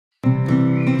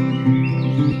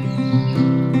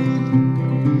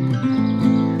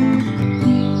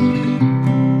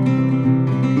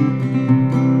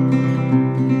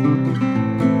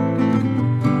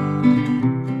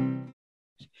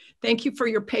Thank you for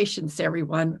your patience,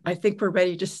 everyone. I think we're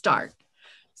ready to start.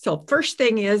 So first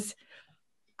thing is,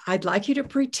 I'd like you to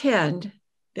pretend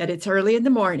that it's early in the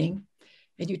morning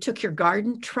and you took your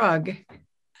garden trug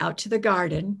out to the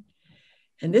garden,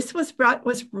 and this was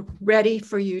ready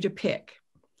for you to pick.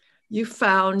 You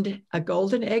found a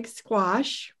golden egg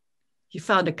squash. You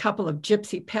found a couple of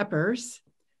gypsy peppers.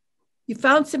 You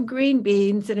found some green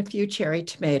beans and a few cherry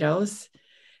tomatoes,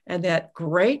 and that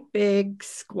great big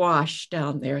squash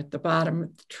down there at the bottom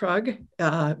of the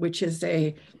trug, which is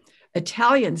a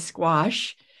Italian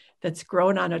squash that's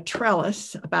grown on a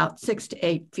trellis about 6 to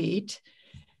 8 feet.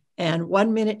 And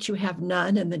 1 minute you have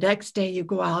none, and the next day you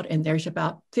go out and there's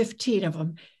about 15 of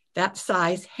them that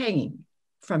size hanging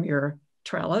from your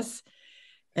trellis.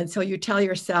 And so you tell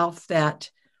yourself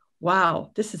that,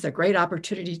 wow, this is a great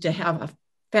opportunity to have a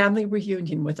family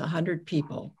reunion with 100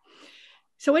 people.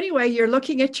 So anyway, you're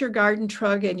looking at your garden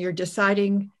trug and you're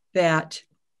deciding that,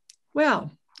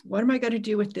 well, what am I going to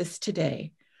do with this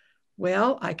today?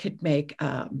 Well, I could make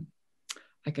a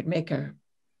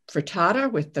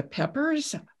frittata with the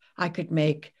peppers. I could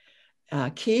make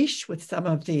quiche with some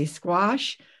of the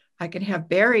squash. I can have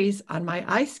berries on my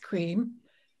ice cream.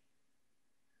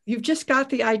 You've just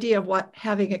got the idea of what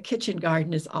having a kitchen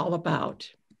garden is all about.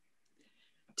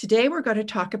 Today, we're going to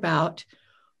talk about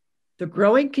the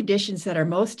growing conditions that are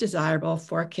most desirable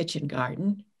for a kitchen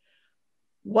garden,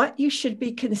 what you should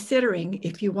be considering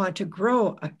if you want to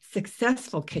grow a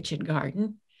successful kitchen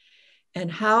garden,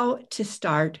 and how to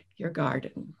start your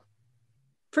garden.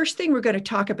 First thing we're going to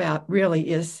talk about really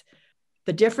is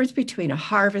the difference between a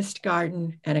harvest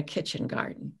garden and a kitchen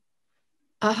garden.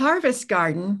 A harvest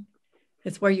garden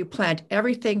is where you plant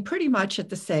everything pretty much at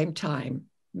the same time,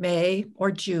 May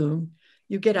or June.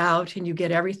 You get out and you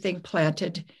get everything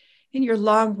planted in your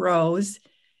long rows.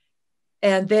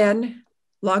 And then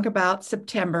long about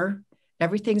September,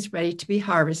 everything's ready to be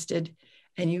harvested.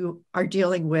 And you are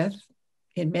dealing with,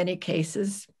 in many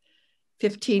cases,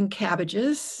 15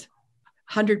 cabbages,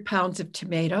 100 pounds of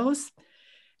tomatoes,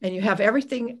 and you have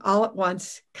everything all at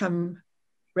once come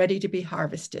ready to be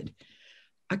harvested.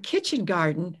 A kitchen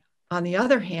garden, on the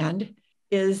other hand,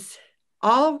 is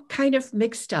all kind of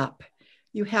mixed up.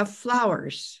 You have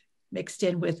flowers mixed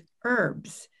in with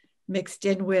herbs, mixed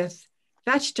in with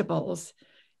vegetables,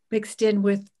 mixed in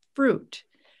with fruit.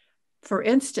 For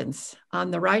instance,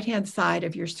 on the right-hand side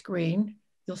of your screen,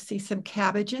 you'll see some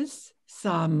cabbages,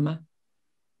 some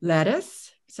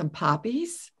lettuce, some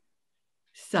poppies,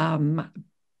 some,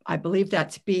 I believe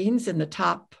that's beans in the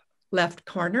top left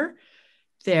corner.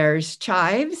 There's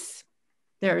chives,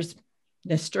 there's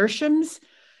nasturtiums.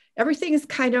 Everything is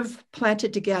kind of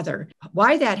planted together.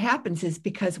 Why that happens is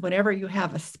because whenever you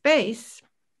have a space,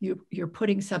 you're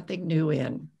putting something new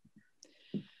in.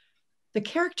 The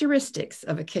characteristics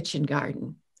of a kitchen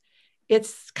garden,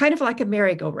 it's kind of like a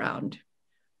merry-go-round.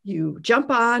 You jump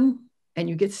on and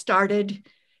you get started,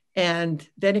 and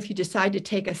then if you decide to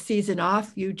take a season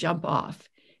off, you jump off.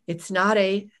 It's not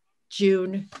a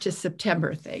June to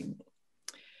September thing.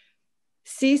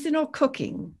 Seasonal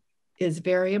cooking is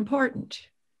very important.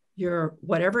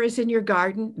 Whatever is in your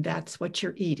garden, that's what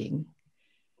you're eating.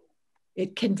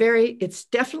 It can vary. It's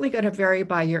definitely going to vary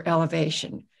by your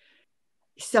elevation.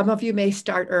 Some of you may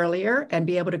start earlier and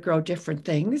be able to grow different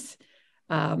things.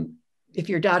 If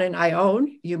you're down in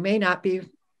Ione, you may not be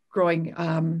growing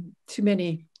too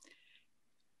many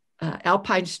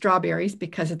alpine strawberries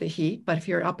because of the heat, but if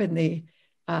you're up in the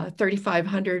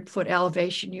 3,500 foot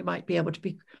elevation, you might be able to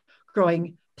be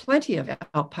growing plenty of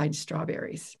alpine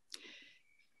strawberries.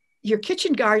 Your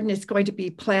kitchen garden is going to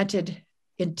be planted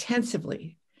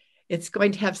intensively. It's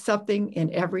going to have something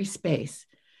in every space,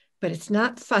 but it's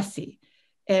not fussy.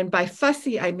 And by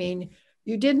fussy, I mean,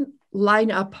 you didn't line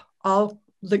up all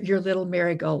your little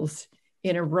marigolds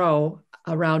in a row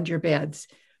around your beds.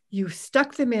 You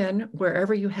stuck them in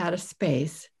wherever you had a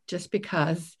space just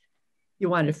because you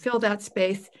wanted to fill that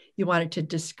space. You wanted to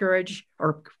discourage,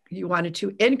 or you wanted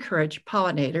to encourage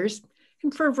pollinators,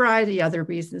 and for a variety of other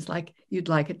reasons, like you'd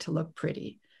like it to look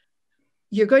pretty.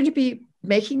 You're going to be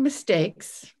making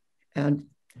mistakes, and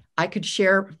I could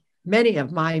share many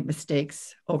of my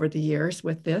mistakes over the years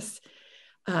with this.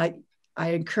 I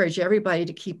encourage everybody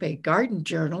to keep a garden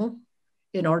journal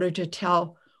in order to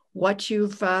tell what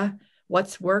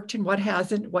what's worked and what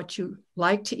hasn't, what you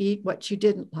like to eat, what you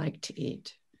didn't like to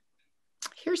eat.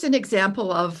 Here's an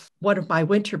example of one of my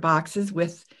winter boxes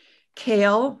with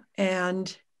kale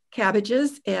and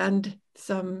cabbages and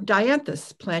some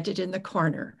dianthus planted in the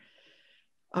corner.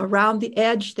 Around the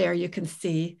edge there, you can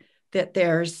see that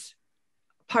there's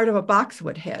part of a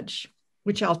boxwood hedge,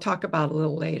 which I'll talk about a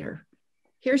little later.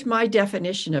 Here's my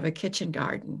definition of a kitchen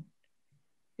garden.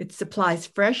 It supplies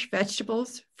fresh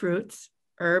vegetables, fruits,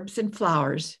 herbs, and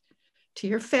flowers to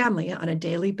your family on a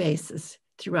daily basis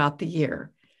throughout the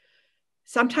year.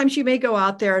 Sometimes you may go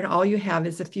out there and all you have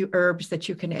is a few herbs that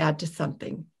you can add to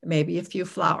something, maybe a few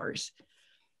flowers.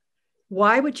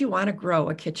 Why would you want to grow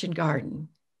a kitchen garden?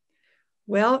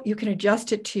 Well, you can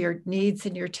adjust it to your needs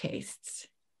and your tastes.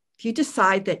 If you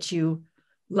decide that you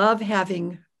love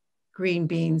having green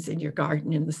beans in your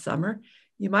garden in the summer,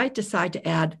 you might decide to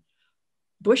add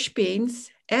bush beans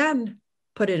and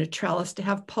put in a trellis to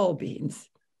have pole beans.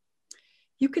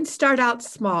 You can start out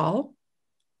small,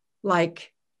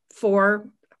 like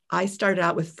I started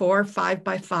out with 4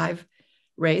 5x5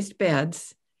 raised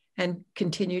beds and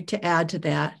continued to add to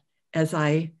that as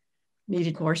I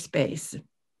needed more space.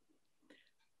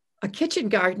 A kitchen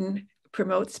garden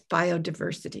promotes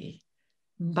biodiversity.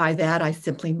 By that, I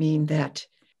simply mean that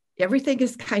everything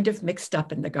is kind of mixed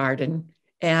up in the garden,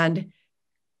 and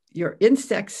your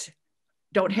insects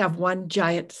don't have one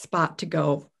giant spot to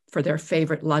go for their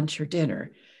favorite lunch or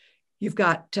dinner. You've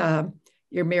got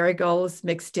your marigolds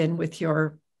mixed in with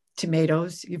your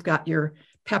tomatoes. You've got your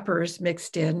peppers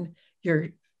mixed in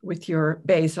with your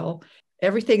basil.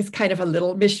 Everything's kind of a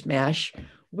little mishmash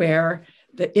where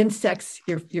the insects,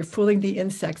 you're fooling the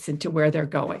insects into where they're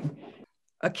going.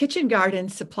 A kitchen garden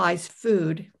supplies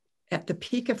food at the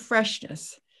peak of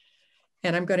freshness.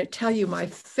 And I'm going to tell you my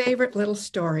favorite little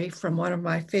story from one of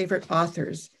my favorite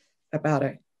authors about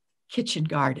a kitchen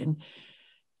garden.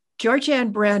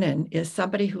 Georgianne Brennan is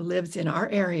somebody who lives in our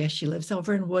area. She lives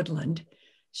over in Woodland.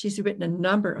 She's written a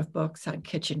number of books on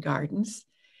kitchen gardens,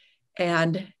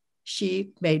 and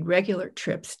she made regular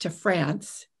trips to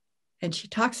France. And she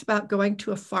talks about going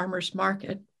to a farmer's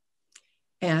market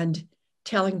and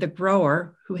telling the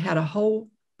grower, who had a whole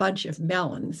bunch of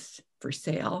melons for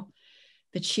sale,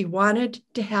 that she wanted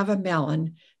to have a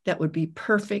melon that would be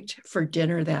perfect for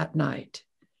dinner that night.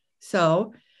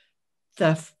 So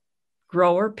the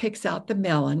grower picks out the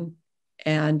melon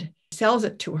and sells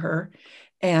it to her,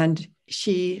 and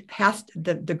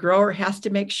the grower has to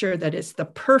make sure that it's the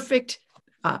perfect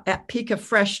at peak of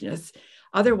freshness.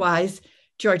 Otherwise,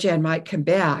 Georgianne might come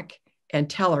back and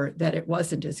tell her that it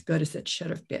wasn't as good as it should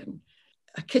have been.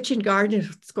 A kitchen garden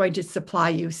is going to supply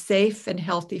you safe and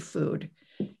healthy food.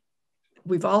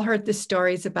 We've all heard the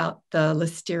stories about the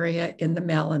listeria in the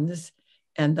melons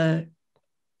and the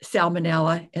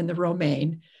salmonella in the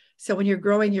romaine. So when you're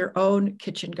growing your own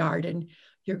kitchen garden,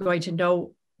 you're going to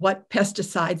know what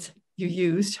pesticides you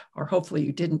used, or hopefully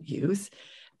you didn't use,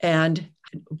 and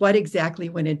what exactly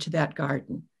went into that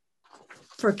garden.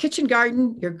 For a kitchen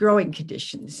garden, your growing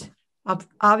conditions.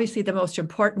 Obviously, the most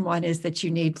important one is that you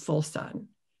need full sun.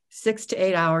 6 to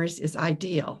 8 hours is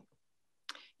ideal.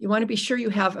 You want to be sure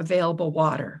you have available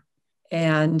water.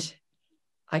 And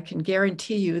I can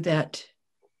guarantee you that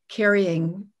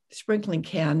carrying sprinkling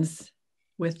cans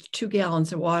with 2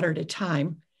 gallons of water at a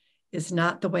time is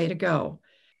not the way to go.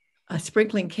 A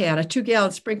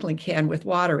 2-gallon sprinkling can with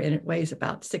water in it weighs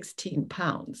about 16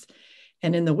 pounds.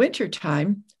 And in the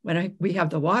wintertime, when we have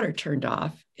the water turned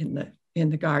off in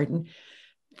the garden,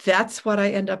 that's what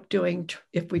I end up doing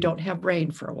if we don't have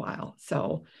rain for a while.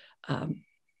 So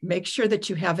make sure that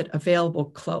you have it available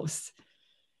close.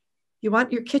 You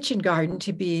want your kitchen garden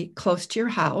to be close to your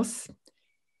house,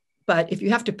 but if you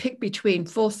have to pick between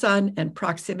full sun and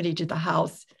proximity to the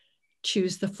house,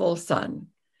 choose the full sun.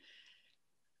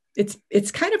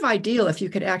 It's kind of ideal if you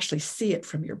could actually see it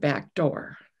from your back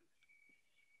door.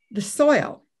 The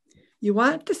soil. You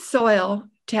want the soil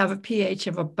to have a pH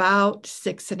of about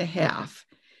 6.5.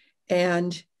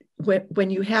 And when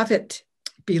you have it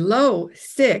below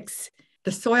 6,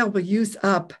 the soil will use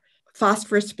up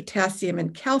phosphorus, potassium,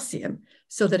 and calcium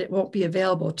so that it won't be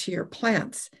available to your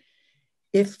plants.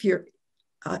 If your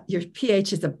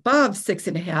pH is above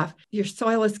 6.5, your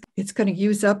soil it's going to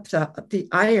use up the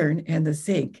iron and the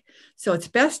zinc. So it's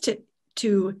best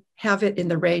to have it in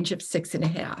the range of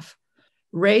 6.5.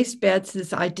 Raised beds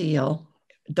is ideal.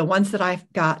 The ones that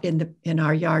I've got in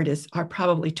our yard are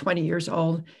probably 20 years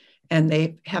old, and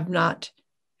they have not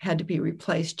had to be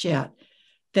replaced yet.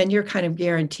 Then you're kind of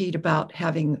guaranteed about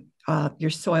having your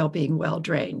soil being well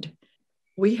drained.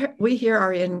 We here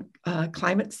are in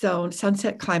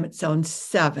sunset climate zone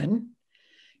 7,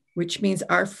 which means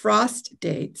our frost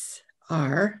dates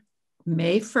are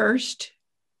May 1st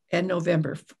and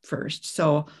November 1st.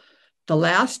 So the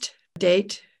last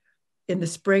date in the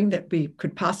spring that we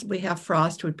could possibly have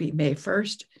frost would be May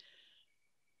 1st.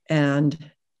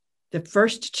 And the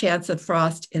first chance of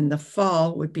frost in the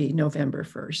fall would be November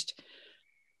 1st.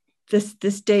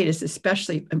 This date is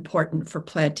especially important for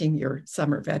planting your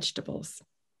summer vegetables.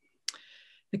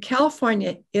 The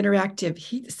California Interactive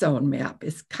Heat Zone map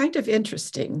is kind of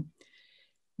interesting.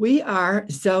 We are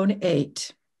Zone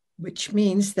 8, which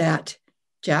means that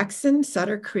Jackson,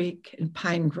 Sutter Creek, and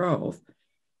Pine Grove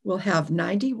will have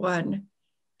 91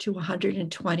 to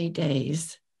 120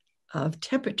 days of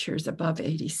temperatures above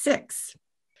 86.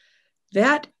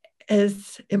 That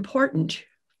is important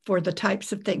for the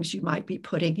types of things you might be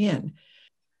putting in.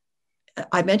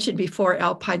 I mentioned before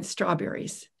alpine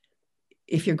strawberries.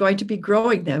 If you're going to be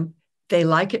growing them, they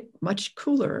like it much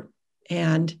cooler,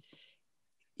 and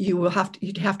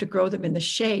you'd have to grow them in the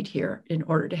shade here in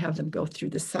order to have them go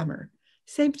through the summer.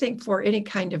 Same thing for any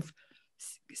kind of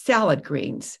salad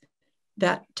greens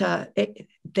that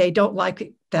they don't like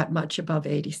it that much above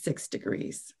 86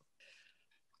 degrees.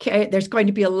 Okay, there's going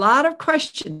to be a lot of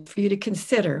questions for you to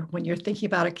consider when you're thinking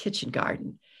about a kitchen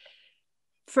garden.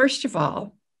 First of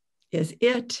all, is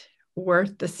it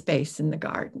worth the space in the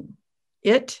garden?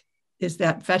 It is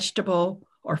that vegetable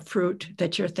or fruit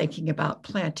that you're thinking about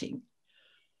planting.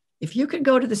 If you could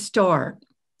go to the store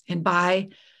and buy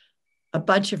a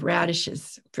bunch of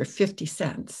radishes for 50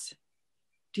 cents,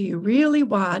 do you really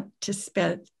want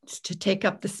to take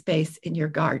up the space in your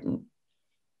garden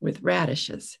with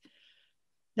radishes?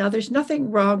 Now, there's nothing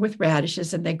wrong with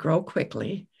radishes, and they grow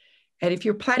quickly. And if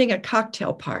you're planning a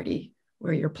cocktail party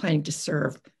where you're planning to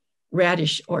serve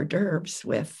radish hors d'oeuvres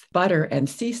with butter and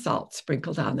sea salt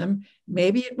sprinkled on them,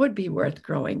 maybe it would be worth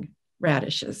growing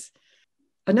radishes.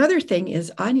 Another thing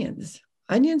is onions.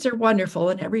 Onions are wonderful,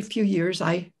 and every few years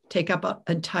I take up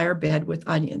an entire bed with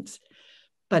onions.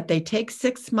 But they take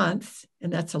 6 months,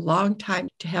 and that's a long time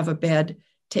to have a bed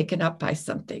taken up by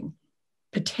something.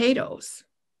 Potatoes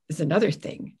is another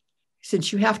thing.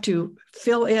 Since you have to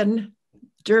fill in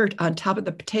dirt on top of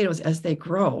the potatoes as they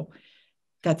grow,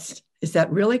 is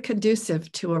that really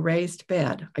conducive to a raised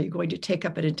bed? Are you going to take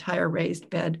up an entire raised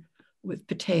bed with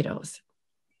potatoes?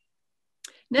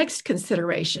 Next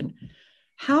consideration,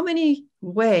 how many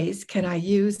ways can I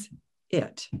use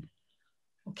it?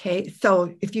 Okay,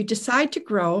 so if you decide to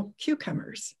grow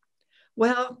cucumbers,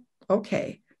 well,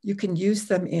 okay, you can use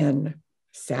them in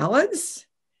salads,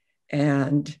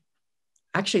 and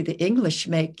actually the English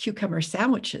make cucumber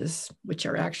sandwiches, which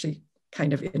are actually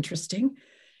kind of interesting.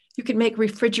 You can make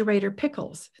refrigerator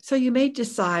pickles. So you may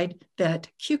decide that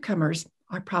cucumbers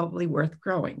are probably worth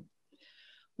growing.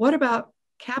 What about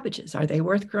cabbages? Are they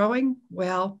worth growing?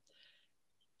 Well,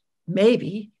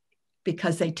 maybe,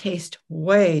 because they taste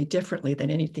way differently than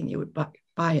anything you would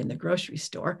buy in the grocery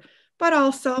store. But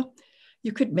also,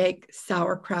 you could make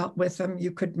sauerkraut with them.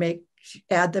 You could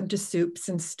add them to soups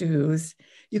and stews.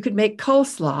 You could make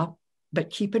coleslaw, but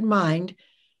keep in mind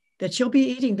that you'll be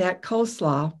eating that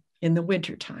coleslaw in the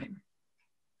wintertime.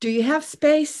 Do you have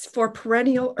space for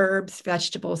perennial herbs,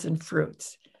 vegetables, and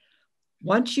fruits?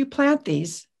 Once you plant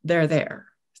these, they're there.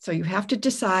 So you have to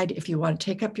decide if you want to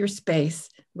take up your space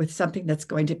with something that's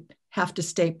going to have to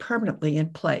stay permanently in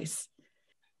place.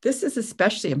 This is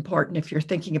especially important if you're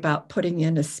thinking about putting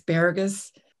in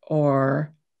asparagus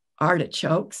or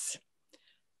artichokes.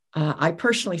 I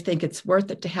personally think it's worth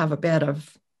it to have a bed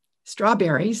of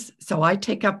strawberries. So I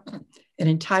take up an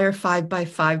entire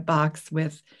 5x5 box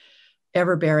with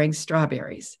ever-bearing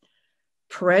strawberries.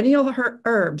 Perennial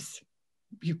herbs,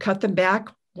 you cut them back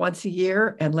once a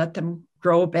year and let them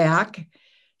grow back.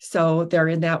 So they're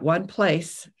in that one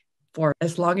place for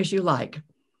as long as you like.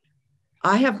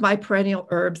 I have my perennial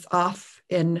herbs off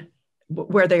in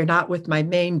where they're not with my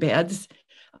main beds.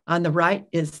 On the right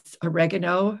is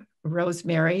oregano,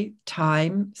 rosemary,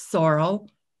 thyme, sorrel,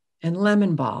 and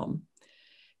lemon balm.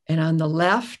 And on the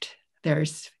left,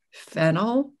 there's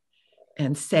fennel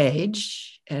and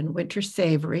sage and winter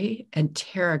savory and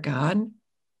tarragon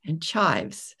and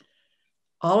chives.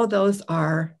 All of those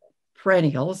are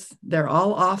perennials. They're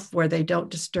all off where they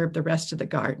don't disturb the rest of the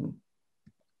garden.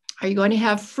 Are you going to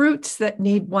have fruits that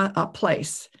need a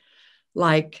place,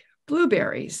 like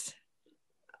blueberries?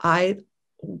 I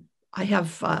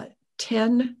have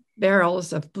 10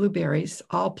 barrels of blueberries,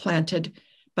 all planted,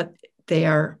 but they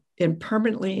are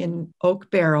permanently in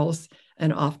oak barrels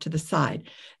and off to the side.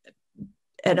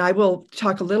 And I will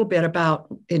talk a little bit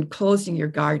about enclosing your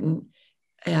garden,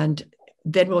 and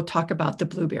then we'll talk about the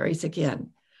blueberries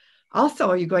again. Also,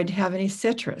 are you going to have any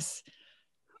citrus?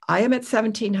 I am at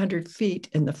 1,700 feet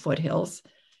in the foothills,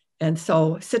 and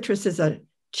so citrus is a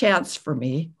chance for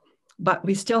me, but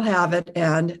we still have it,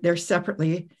 and they're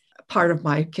separately part of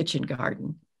my kitchen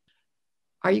garden.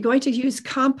 Are you going to use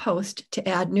compost to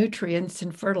add nutrients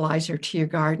and fertilizer to your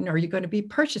garden, or are you going to be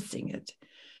purchasing it?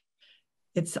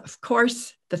 It's, of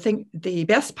course, the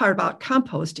best part about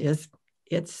compost is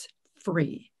it's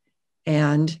free.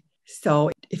 And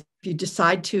So if you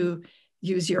decide to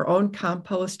use your own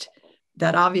compost,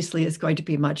 that obviously is going to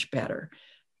be much better.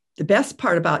 The best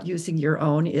part about using your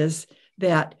own is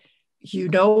that you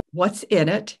know what's in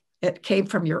it. It came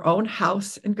from your own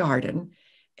house and garden,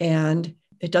 and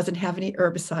it doesn't have any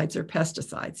herbicides or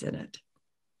pesticides in it.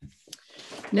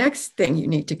 Next thing you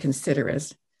need to consider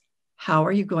is, how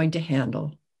are you going to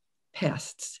handle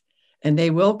pests? And they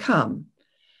will come.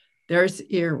 There's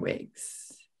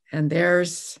earwigs, and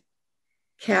there's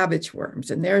cabbage worms,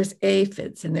 and there's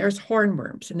aphids, and there's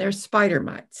hornworms, and there's spider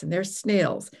mites, and there's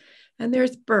snails, and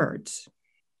there's birds.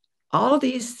 All of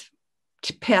these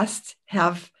pests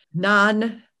have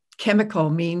non-chemical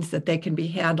means that they can be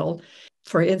handled.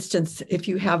 For instance, if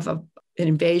you have an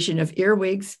invasion of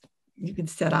earwigs, you can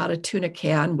set out a tuna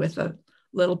can with a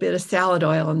little bit of salad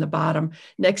oil in the bottom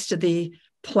next to the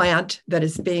plant that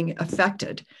is being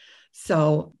affected.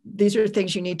 So these are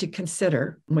things you need to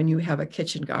consider when you have a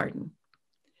kitchen garden.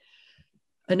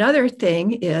 Another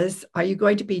thing is, are you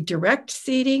going to be direct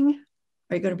seeding?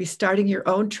 Are you going to be starting your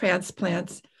own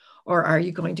transplants, or are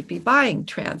you going to be buying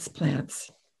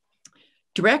transplants?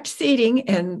 Direct seeding,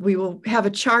 and we will have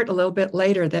a chart a little bit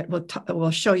later that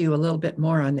will show you a little bit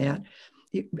more on that.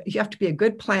 You have to be a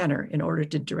good planner in order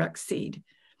to direct seed.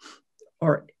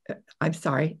 Or, I'm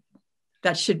sorry,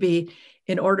 that should be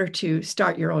in order to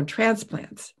start your own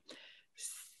transplants.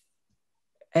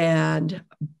 And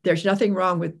there's nothing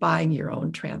wrong with buying your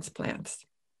own transplants.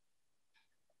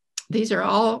 These are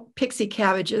all pixie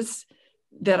cabbages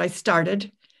that I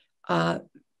started.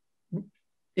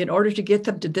 In order to get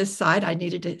them to this side, I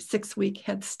needed a 6-week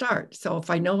head start. So if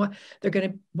I know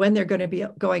when they're going to be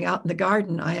going out in the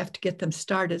garden, I have to get them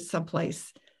started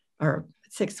someplace or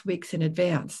 6 weeks in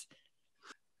advance.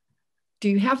 Do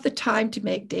you have the time to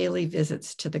make daily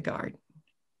visits to the garden?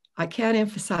 I can't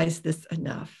emphasize this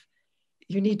enough.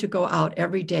 You need to go out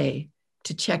every day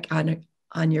to check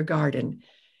on your garden.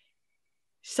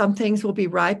 Some things will be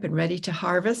ripe and ready to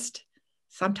harvest.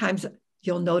 Sometimes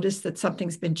you'll notice that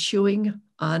something's been chewing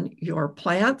on your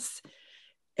plants,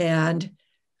 and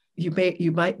you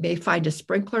may find a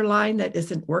sprinkler line that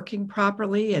isn't working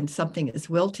properly and something is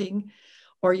wilting,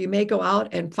 or you may go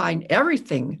out and find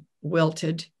everything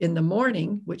wilted in the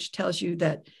morning, which tells you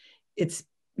that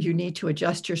you need to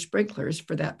adjust your sprinklers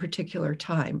for that particular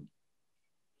time.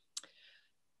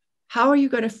 How are you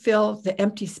going to fill the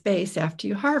empty space after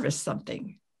you harvest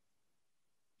something?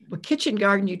 With kitchen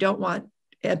garden, you don't want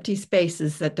empty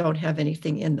spaces that don't have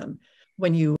anything in them.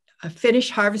 When you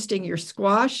finish harvesting your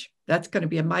squash, that's going to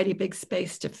be a mighty big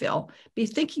space to fill. Be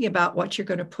thinking about what you're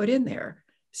going to put in there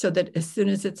so that as soon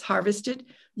as it's harvested,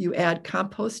 you add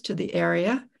compost to the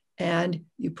area and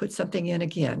you put something in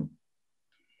again.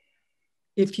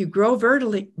 If you grow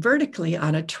vertically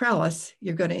on a trellis,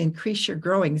 you're going to increase your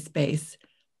growing space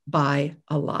by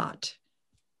a lot.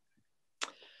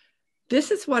 This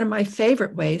is one of my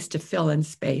favorite ways to fill in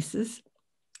spaces.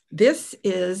 This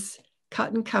is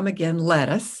cut and come again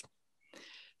lettuce.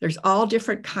 There's all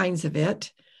different kinds of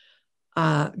it.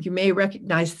 You may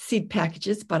recognize the seed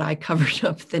packages, but I covered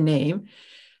up the name.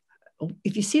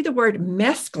 If you see the word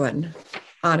mesclun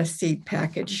on a seed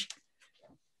package,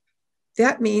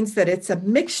 that means that it's a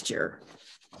mixture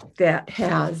that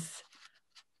has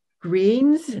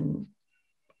greens and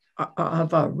of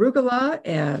arugula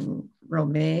and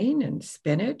romaine and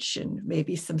spinach and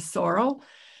maybe some sorrel.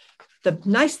 The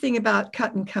nice thing about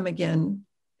cut and come again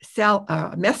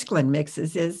mesclun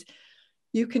mixes is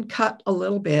you can cut a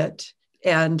little bit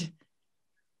and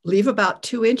leave about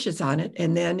 2 inches on it.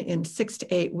 And then in 6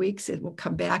 to 8 weeks, it will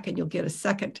come back and you'll get a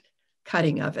second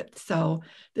cutting of it. So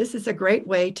this is a great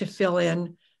way to fill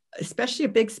in, especially a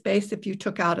big space. If you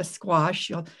took out a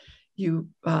squash, you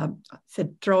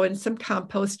said throw in some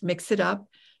compost, mix it up,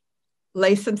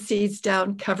 lay some seeds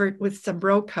down, cover it with some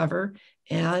row cover,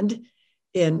 and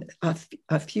in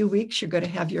a few weeks, you're going to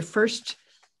have your first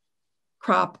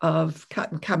crop of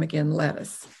cut and come again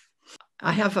lettuce.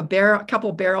 I have a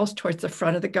couple barrels towards the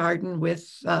front of the garden with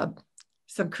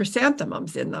some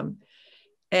chrysanthemums in them.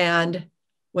 And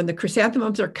when the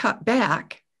chrysanthemums are cut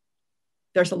back,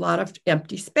 there's a lot of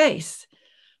empty space.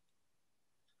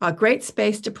 A great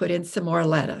space to put in some more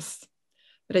lettuce.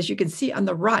 But as you can see on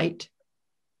the right,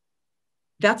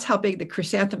 that's how big the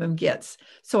chrysanthemum gets.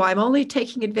 So I'm only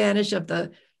taking advantage of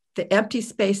the empty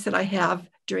space that I have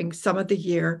during some of the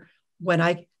year when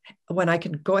I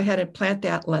can go ahead and plant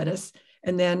that lettuce.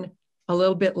 And then a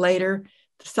little bit later,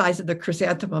 the size of the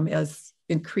chrysanthemum has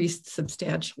increased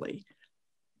substantially.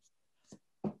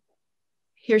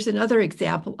 Here's another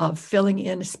example of filling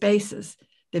in spaces.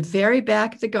 The very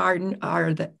back of the garden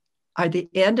are the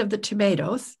end of the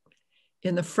tomatoes.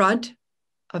 In the front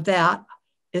of that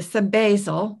is some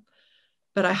basil,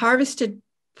 but I harvested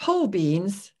pole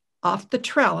beans off the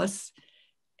trellis,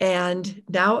 and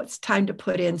now it's time to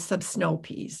put in some snow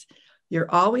peas. You're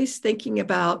always thinking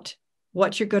about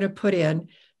what you're going to put in.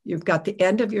 You've got the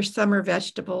end of your summer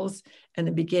vegetables and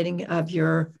the beginning of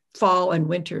your fall and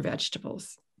winter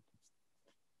vegetables.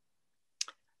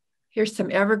 Here's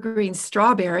some evergreen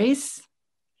strawberries.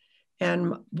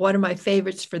 And one of my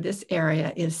favorites for this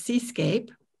area is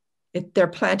Seascape. They're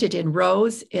planted in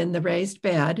rows in the raised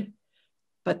bed,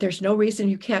 but there's no reason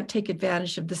you can't take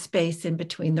advantage of the space in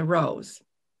between the rows.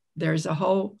 There's a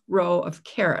whole row of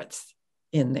carrots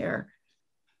in there.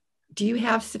 Do you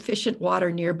have sufficient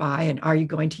water nearby, and are you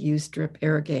going to use drip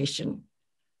irrigation?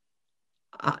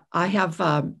 I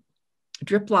have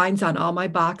drip lines on all my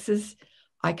boxes.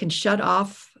 I can shut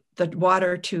off the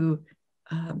water to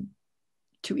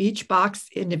each box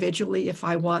individually if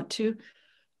I want to.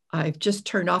 I've just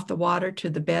turned off the water to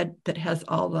the bed that has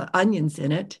all the onions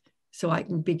in it so I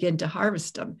can begin to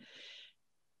harvest them.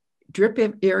 Drip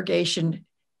irrigation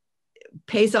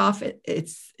pays off.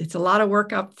 It's a lot of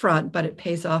work up front, but it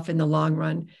pays off in the long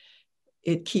run.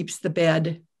 It keeps the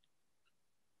bed.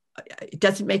 It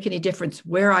doesn't make any difference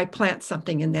where I plant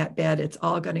something in that bed. It's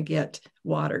all going to get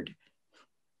watered.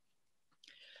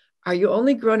 Are you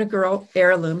only going to grow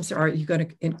heirlooms, or are you going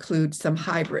to include some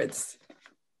hybrids?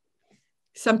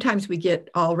 Sometimes we get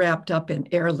all wrapped up in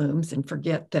heirlooms and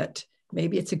forget that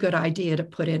maybe it's a good idea to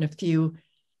put in a few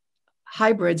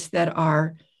hybrids that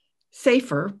are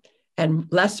safer and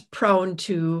less prone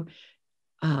to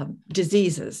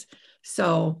diseases.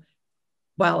 So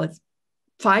while it's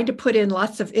fine to put in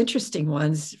lots of interesting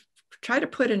ones, try to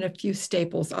put in a few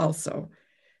staples also.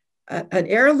 An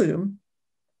heirloom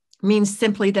means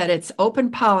simply that it's open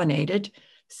pollinated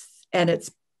and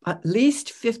it's at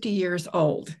least 50 years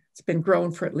old. It's been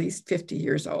grown for at least 50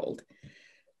 years old.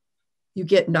 You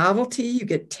get novelty, you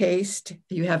get taste,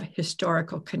 you have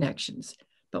historical connections.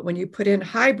 But when you put in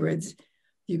hybrids,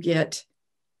 you get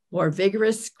more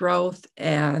vigorous growth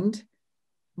and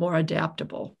more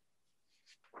adaptable.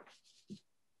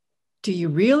 Do you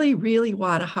really, really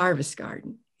want a harvest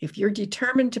garden? If you're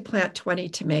determined to plant 20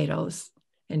 tomatoes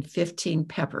and 15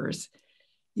 peppers,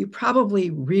 you probably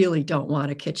really don't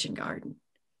want a kitchen garden.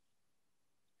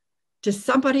 Does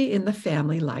somebody in the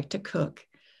family like to cook?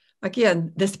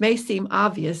 Again, this may seem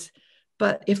obvious,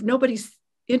 but if nobody's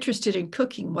interested in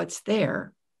cooking what's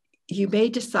there, you may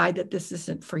decide that this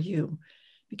isn't for you,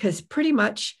 because pretty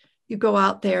much you go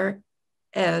out there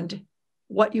and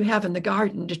what you have in the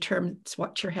garden determines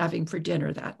what you're having for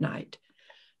dinner that night.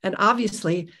 And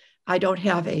obviously, I don't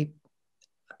have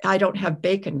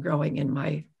bacon growing in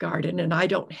my garden, and I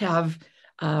don't have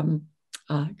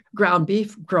ground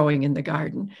beef growing in the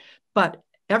garden, but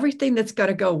everything that's going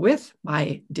to go with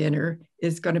my dinner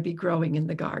is going to be growing in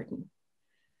the garden.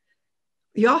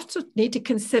 You also need to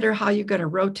consider how you're going to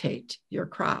rotate your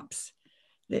crops.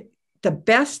 The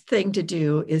best thing to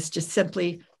do is to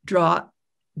simply draw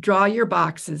your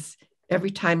boxes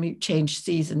every time you change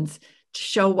seasons to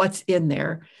show what's in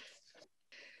there.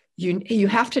 You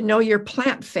have to know your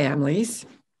plant families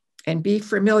and be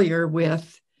familiar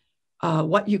with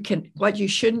what you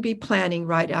shouldn't be planting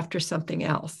right after something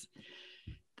else.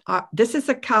 This is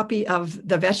a copy of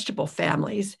the vegetable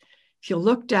families. If you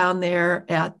look down there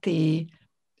at the,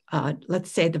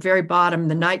 let's say the very bottom,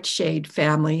 the nightshade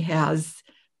family has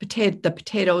the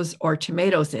potatoes or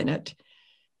tomatoes in it.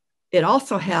 It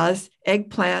also has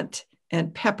eggplant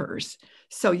and peppers.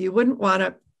 So you wouldn't want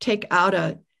to take out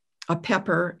a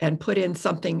pepper and put in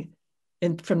something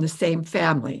from the same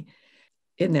family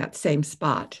in that same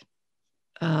spot.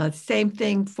 Same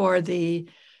thing for the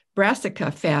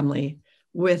brassica family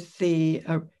with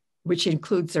which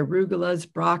includes arugulas,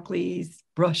 broccolis,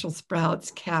 Brussels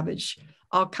sprouts, cabbage,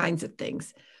 all kinds of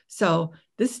things. So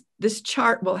this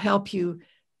chart will help you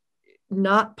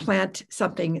not plant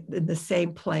something in the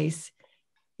same place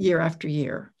year after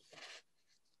year.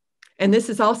 And this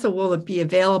is also will be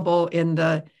available in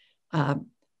the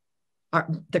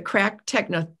crack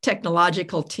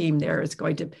technological team there is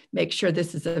going to make sure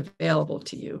this is available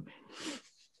to you.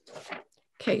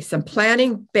 Okay, some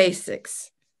planning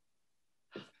basics.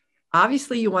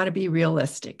 Obviously, you want to be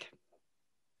realistic.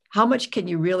 How much can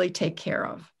you really take care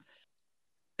of?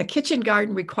 A kitchen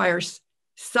garden requires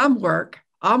some work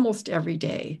almost every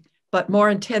day, but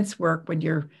more intense work when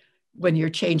you're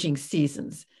changing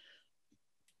seasons.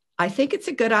 I think it's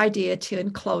a good idea to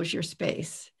enclose your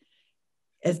space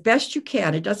as best you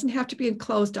can. It doesn't have to be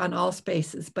enclosed on all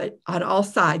spaces, but on all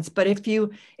sides. But if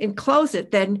you enclose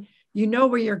it, then you know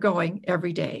where you're going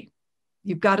every day.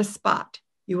 You've got a spot.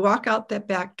 You walk out that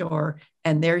back door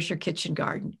and there's your kitchen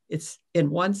garden. It's in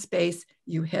one space,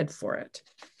 you head for it.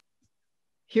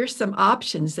 Here's some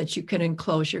options that you can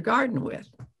enclose your garden with.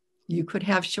 You could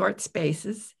have short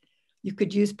spaces. You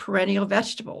could use perennial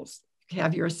vegetables. You could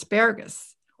have your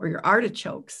asparagus or your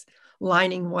artichokes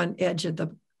lining one edge of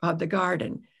the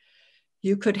garden.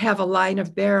 You could have a line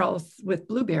of barrels with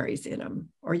blueberries in them,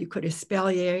 or you could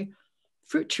espalier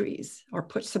fruit trees or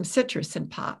put some citrus in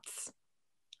pots.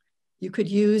 You could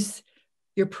use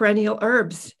your perennial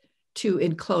herbs to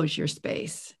enclose your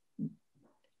space.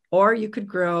 Or you could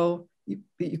grow,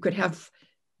 you could have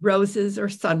roses or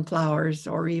sunflowers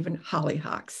or even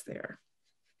hollyhocks there.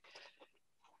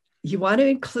 You want to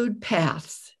include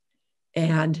paths.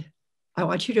 And I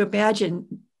want you to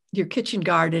imagine your kitchen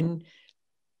garden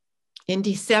in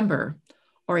December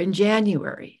or in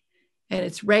January, and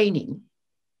it's raining,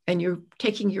 and you're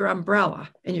taking your umbrella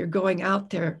and you're going out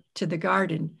there to the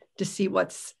garden to see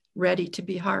what's ready to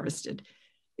be harvested.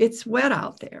 It's wet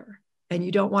out there, and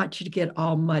you don't want you to get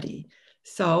all muddy.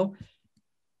 So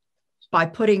by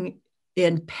putting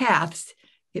in paths,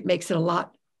 it makes it a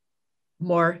lot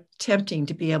more tempting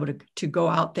to be able to go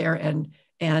out there and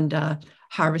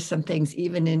harvest some things,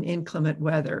 even in inclement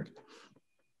weather.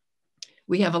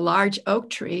 We have a large oak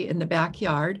tree in the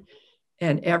backyard,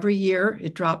 and every year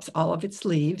it drops all of its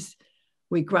leaves.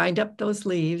 We grind up those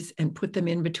leaves and put them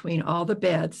in between all the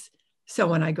beds. So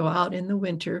when I go out in the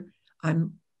winter,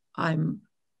 I'm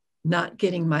not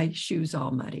getting my shoes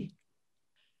all muddy.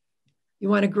 You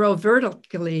want to grow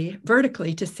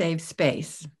vertically to save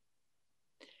space.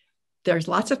 There's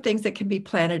lots of things that can be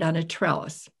planted on a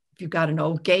trellis. If you've got an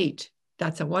old gate,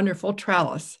 that's a wonderful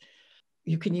trellis.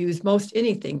 You can use most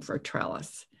anything for a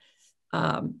trellis.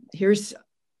 Here's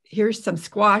some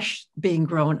squash being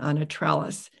grown on a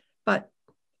trellis, but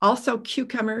also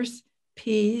cucumbers,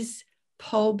 peas,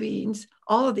 pole beans,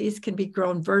 all of these can be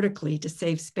grown vertically to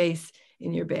save space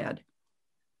in your bed.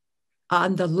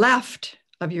 On the left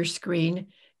of your screen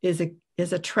is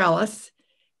a trellis,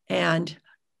 and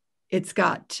it's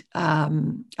got,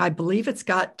 I believe it's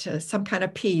got some kind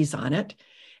of peas on it,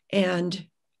 and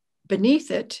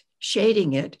beneath it,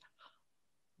 shading it,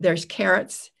 there's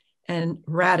carrots and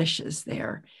radishes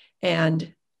there.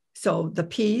 And so the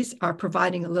peas are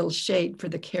providing a little shade for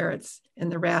the carrots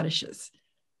and the radishes.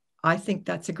 I think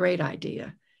that's a great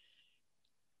idea.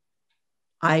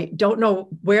 I don't know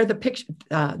where the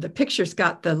picture's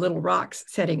got the little rocks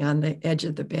setting on the edge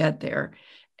of the bed there.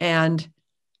 And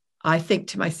I think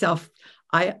to myself,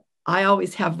 I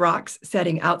always have rocks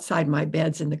setting outside my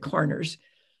beds in the corners,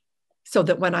 so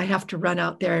that when I have to run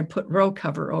out there and put row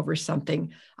cover over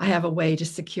something, I have a way to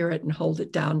secure it and hold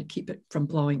it down to keep it from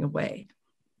blowing away.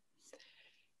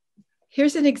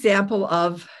 Here's an example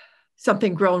of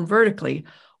something grown vertically.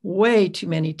 Way too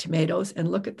many tomatoes, and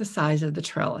look at the size of the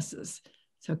trellises.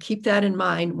 So keep that in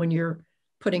mind when you're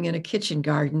putting in a kitchen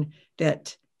garden,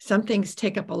 that some things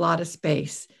take up a lot of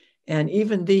space, and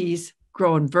even these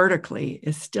grown vertically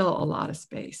is still a lot of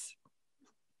space.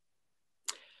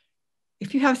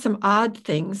 If you have some odd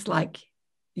things, like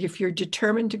if you're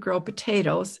determined to grow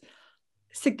potatoes,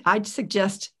 I'd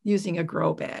suggest using a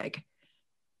grow bag.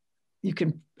 You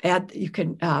can add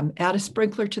a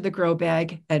sprinkler to the grow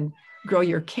bag and grow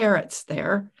your carrots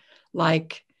there,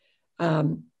 like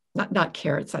not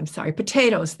carrots, I'm sorry,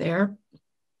 potatoes there,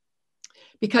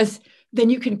 because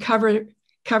then you can cover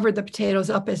the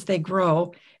potatoes up as they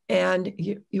grow, and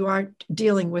you aren't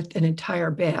dealing with an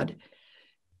entire bed.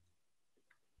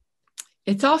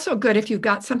 It's also good if you've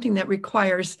got something that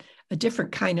requires a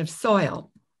different kind of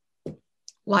soil,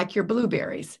 like your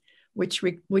blueberries,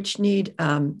 which need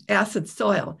acid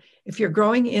soil. If you're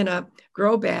growing in a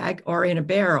grow bag or in a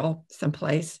barrel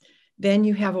someplace, then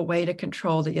you have a way to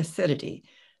control the acidity.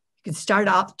 You can start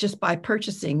off just by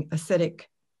purchasing acidic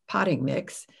potting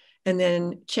mix, and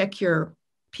then check your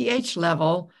pH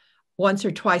level once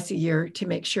or twice a year to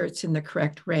make sure it's in the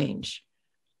correct range.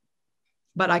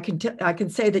 But I can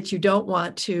say that you don't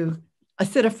want to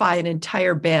acidify an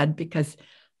entire bed, because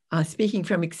speaking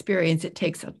from experience, it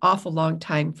takes an awful long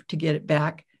time to get it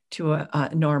back to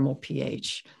a normal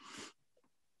pH.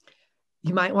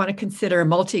 You might want to consider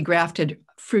multi-grafted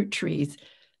fruit trees.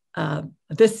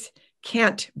 This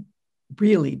can't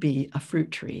really be a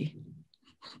fruit tree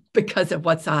because of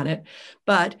what's on it,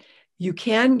 but you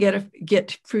can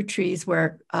get fruit trees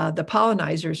where the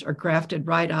pollinizers are grafted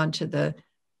right onto the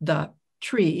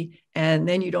tree, and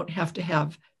then you don't have to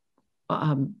have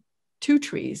two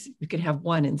trees. You can have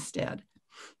one instead.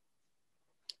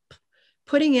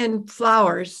 Putting in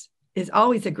flowers is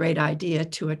always a great idea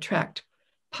to attract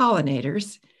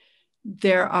pollinators.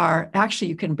 There are, actually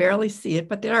you can barely see it,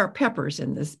 but there are peppers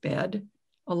in this bed,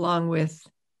 along with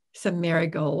some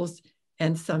marigolds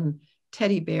and some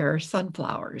teddy bear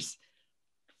sunflowers.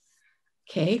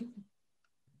 Okay,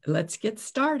 let's get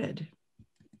started.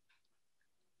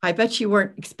 I bet you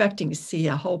weren't expecting to see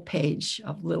a whole page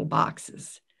of little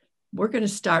boxes. We're going to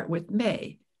start with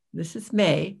May. This is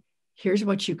May. Here's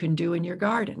what you can do in your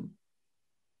garden.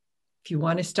 If you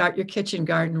want to start your kitchen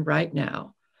garden right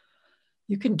now,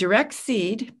 you can direct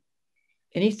seed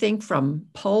anything from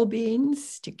pole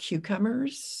beans to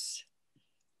cucumbers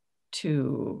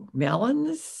to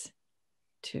melons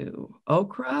to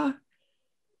okra,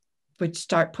 but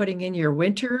start putting in your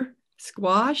winter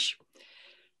squash.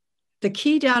 The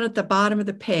key down at the bottom of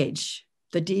the page,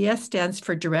 the DS stands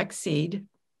for direct seed,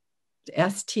 the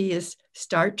ST is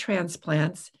start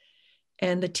transplants,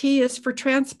 and the T is for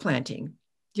transplanting.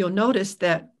 You'll notice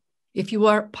that if you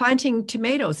are planting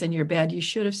tomatoes in your bed, you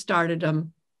should have started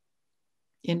them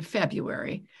in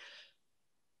February.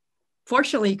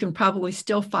 Fortunately, you can probably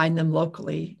still find them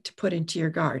locally to put into your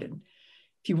garden.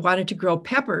 If you wanted to grow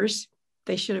peppers,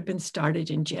 they should have been started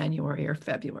in January or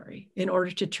February in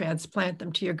order to transplant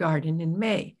them to your garden in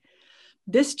May.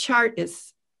 This chart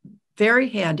is very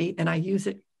handy and I use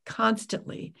it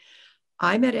constantly.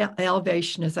 I'm at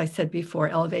elevation, as I said before,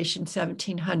 elevation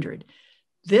 1700.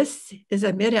 This is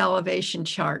a mid-elevation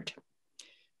chart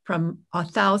from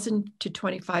 1,000 to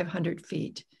 2,500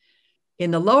 feet. In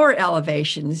the lower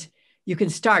elevations, you can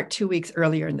start 2 weeks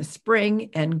earlier in the spring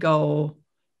and go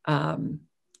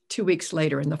 2 weeks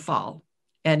later in the fall.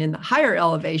 And in the higher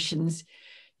elevations,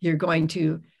 you're going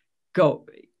to go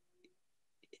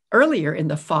earlier in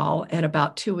the fall and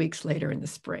about 2 weeks later in the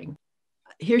spring.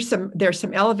 There's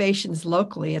some elevations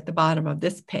locally at the bottom of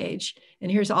this page.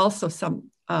 And here's also some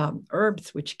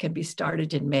herbs which can be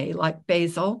started in May, like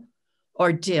basil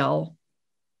or dill.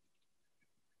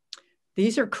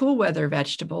 These are cool weather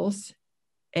vegetables.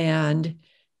 And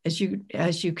as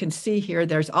you can see here,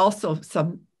 there's also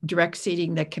some direct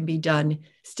seeding that can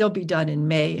still be done in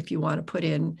May if you want to put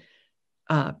in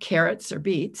carrots or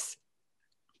beets.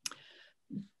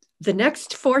 The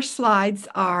next 4 slides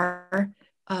are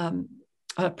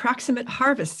approximate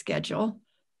harvest schedule.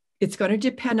 It's going to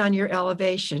depend on your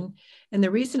elevation. And the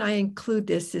reason I include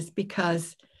this is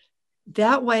because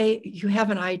that way you have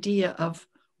an idea of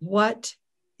what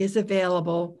is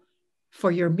available for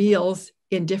your meals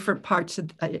in different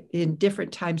in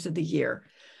different times of the year.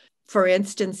 For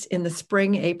instance, in the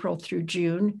spring, April through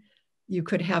June, you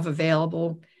could have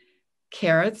available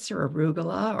carrots or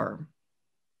arugula or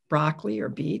broccoli or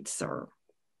beets or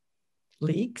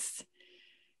leeks.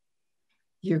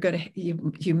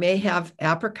 You may have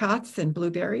apricots and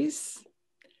blueberries.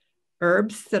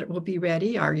 Herbs that will be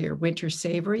ready are your winter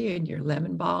savory and your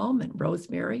lemon balm and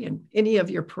rosemary and any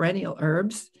of your perennial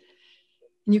herbs.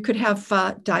 And you could have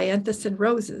dianthus and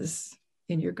roses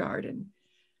in your garden.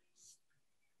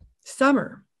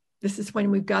 Summer, this is when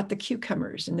we've got the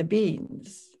cucumbers and the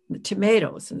beans, the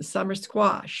tomatoes and the summer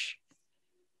squash.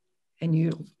 And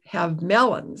you have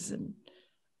melons and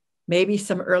maybe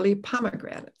some early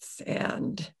pomegranates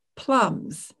and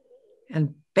plums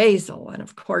and basil, and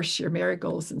of course your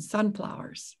marigolds and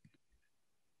sunflowers.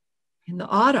 In the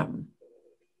autumn,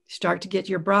 start to get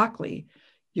your broccoli.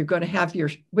 You're going to have your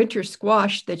winter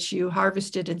squash that you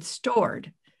harvested and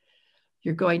stored.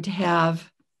 You're going to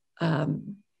have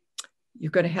some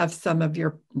of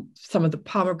the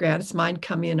pomegranates. Mine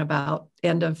come in about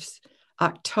end of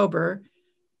October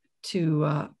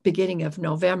to beginning of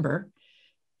November.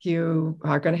 You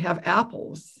are going to have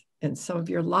apples and some of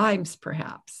your limes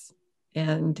perhaps.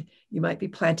 And you might be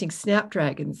planting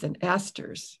snapdragons and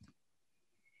asters.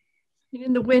 And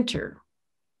in the winter,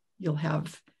 you'll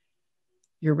have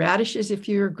your radishes if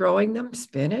you're growing them,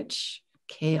 spinach,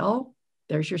 kale.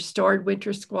 There's your stored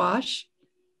winter squash.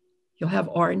 You'll have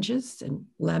oranges and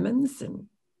lemons and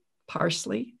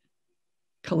parsley,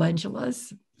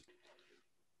 calendulas.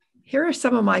 Here are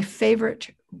some of my favorite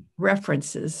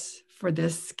references for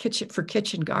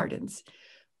kitchen gardens.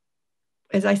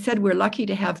 As I said, we're lucky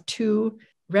to have 2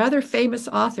 rather famous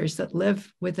authors that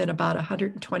live within about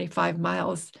 125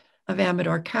 miles of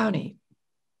Amador County.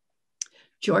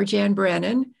 George Ann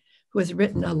Brennan, who has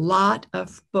written a lot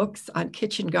of books on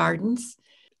kitchen gardens,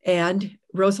 and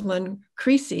Rosalind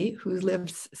Creasy, who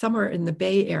lives somewhere in the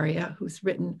Bay Area, who's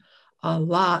written a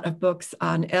lot of books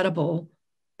on edible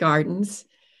gardens.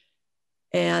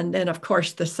 And then, of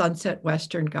course, the Sunset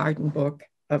Western Garden Book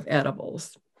of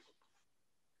Edibles.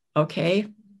 Okay,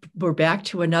 we're back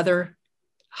to another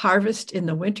harvest in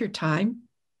the wintertime.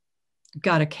 You've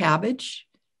got a cabbage,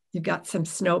 you've got some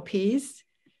snow peas,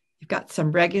 you've got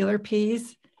some regular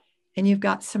peas, and you've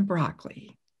got some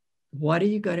broccoli. What are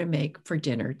you going to make for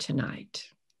dinner tonight?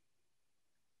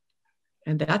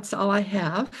 And that's all I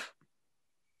have.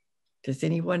 Does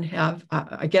anyone have,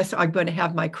 I guess I'm going to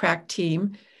have my crack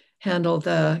team handle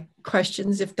the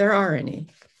questions if there are any.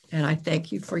 And I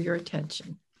thank you for your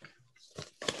attention.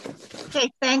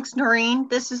 Okay, thanks, Noreen.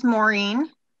 This is Maureen.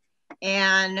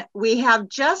 And we have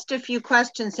just a few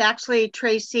questions. Actually,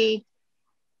 Tracy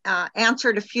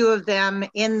answered a few of them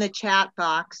in the chat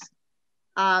box.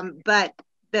 But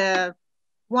the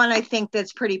one I think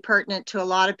that's pretty pertinent to a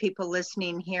lot of people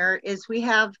listening here is we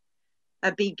have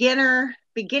a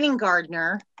beginning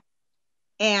gardener,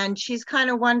 and she's kind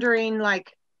of wondering,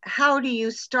 like, how do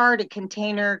you start a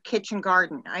container kitchen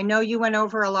garden? I know you went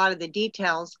over a lot of the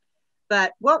details,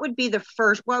 but what would be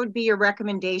your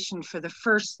recommendation for the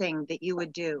first thing that you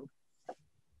would do?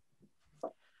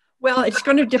 Well, it's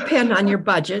going to depend on your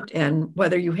budget and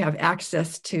whether you have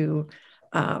access to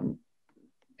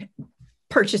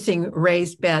purchasing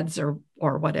raised beds or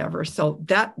whatever. So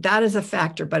that is a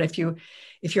factor. But if you're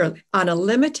on a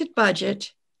limited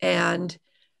budget and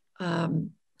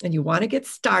you want to get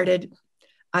started,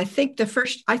 I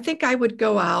think I would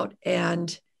go out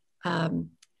and I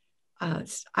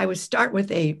would start with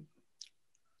a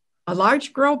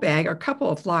large grow bag or a couple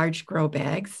of large grow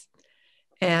bags,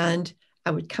 and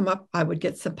I would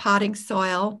get some potting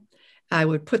soil. I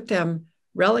would put them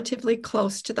relatively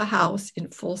close to the house in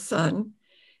full sun,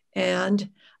 and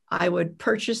I would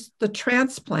purchase the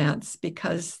transplants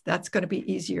because that's going to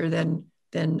be easier than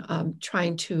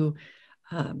trying to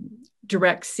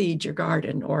direct seed your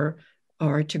garden or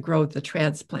to grow the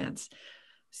transplants.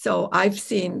 So I've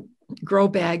seen grow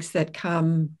bags that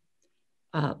come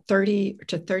 30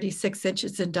 to 36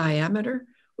 inches in diameter,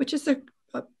 which is a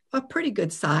pretty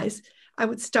good size. I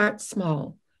would start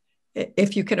small.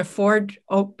 If you can afford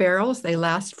oak barrels, they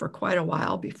last for quite a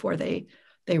while before they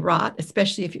rot,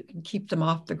 especially if you can keep them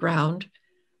off the ground,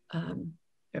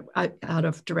 out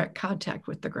of direct contact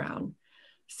with the ground.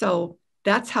 So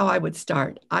that's how I would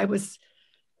start. I was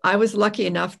lucky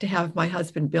enough to have my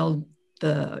husband build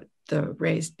the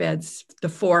raised beds, the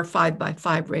 4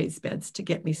 5x5 raised beds to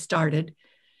get me started.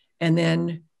 And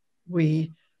then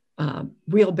we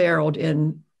wheelbarrowed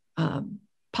in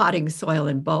potting soil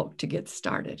in bulk to get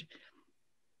started.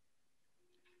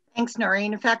 Thanks,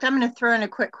 Noreen. In fact, I'm going to throw in a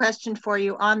quick question for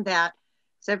you on that,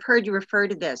 because I've heard you refer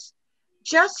to this.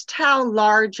 Just how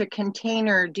large a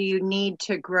container do you need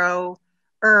to grow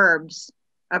herbs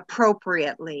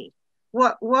appropriately?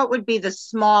 What would be the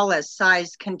smallest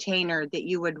size container that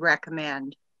you would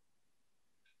recommend?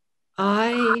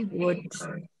 I would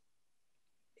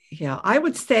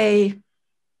say,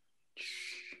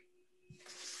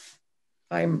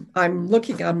 I'm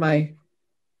looking on my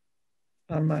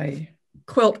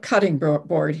quilt cutting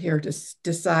board here to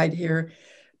decide here,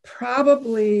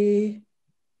 probably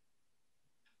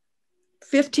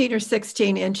 15 or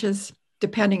 16 inches,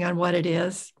 depending on what it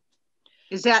is.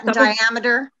 Is that in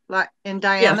diameter? In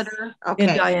diameter? Yes, okay.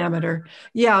 In diameter.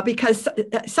 Yeah, because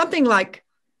something like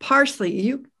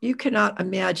parsley, you cannot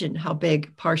imagine how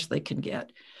big parsley can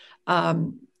get.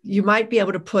 You might be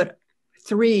able to put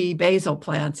 3 basil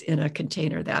plants in a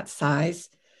container that size.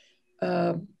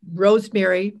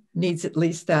 Rosemary needs at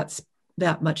least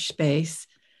that much space.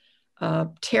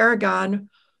 Tarragon,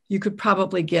 you could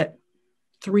probably get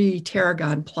 3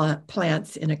 tarragon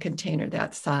plants in a container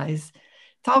that size.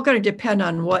 It's all going to depend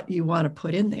on what you want to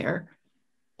put in there.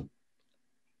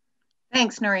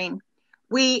 Thanks, Noreen.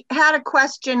 We had a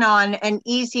question on an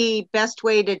easy best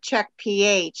way to check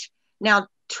pH. Now,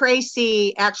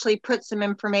 Tracy actually put some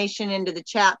information into the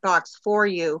chat box for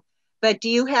you, but do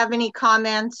you have any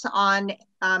comments on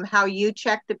how you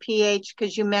check the pH?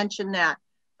 Because you mentioned that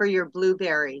for your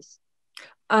blueberries.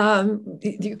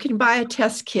 You can buy a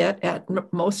test kit at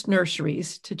most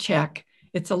nurseries to check.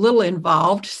 It's a little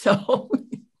involved, so,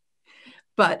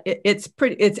 but it's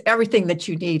everything that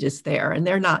you need is there, and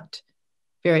they're not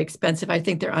very expensive. I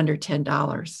think they're under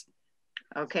 $10.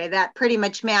 Okay, that pretty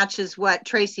much matches what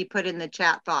Tracy put in the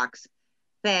chat box.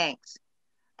 Thanks.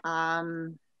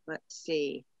 Let's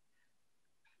see.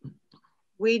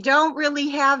 We don't really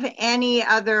have any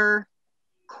other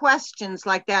questions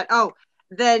like that. Oh,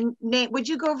 the name, would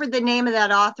you go over the name of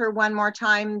that author one more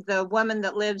time? The woman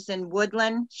that lives in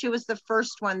Woodland. She was the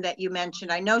first one that you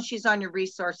mentioned. I know she's on your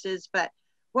resources, but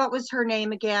what was her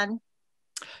name again?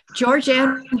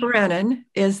 Georgianne Brennan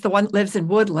is the one that lives in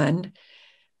Woodland.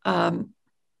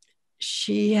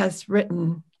 She has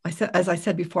written, as I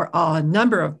said before, a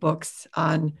number of books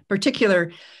on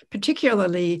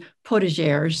particularly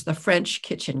potagères, the French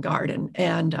kitchen garden,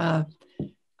 and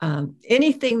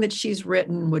anything that she's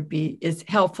written is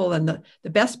helpful. And the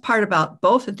best part about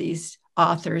both of these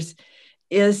authors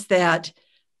is that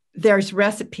there's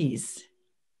recipes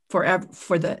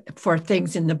for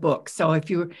things in the book. So if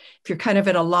you're kind of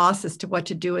at a loss as to what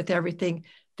to do with everything,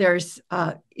 there's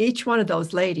each one of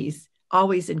those ladies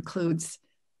always includes,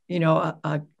 you know,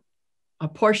 a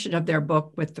portion of their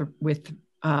book with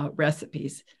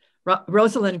recipes.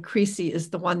 Rosalind Creasy is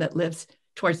the one that lives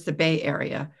towards the Bay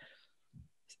Area.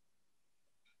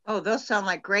 Oh, those sound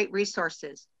like great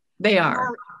resources. They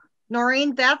are.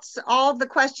 Noreen, that's all the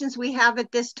questions we have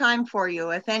at this time for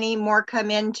you. If any more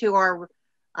come into our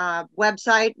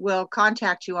website, we'll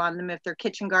contact you on them if they're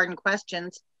kitchen garden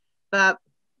questions. But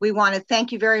we want to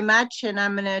thank you very much, and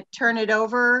I'm going to turn it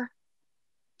over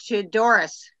to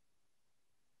Doris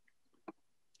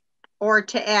or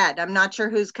to Ed. I'm not sure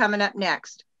who's coming up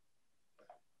next.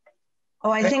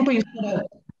 Oh, I think we should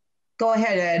go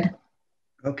ahead, Ed.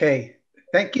 Okay,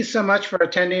 thank you so much for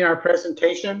attending our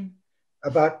presentation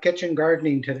about kitchen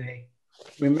gardening today.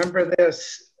 Remember,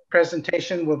 this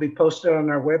presentation will be posted on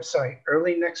our website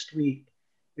early next week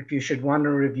if you should want to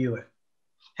review it.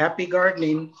 Happy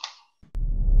gardening.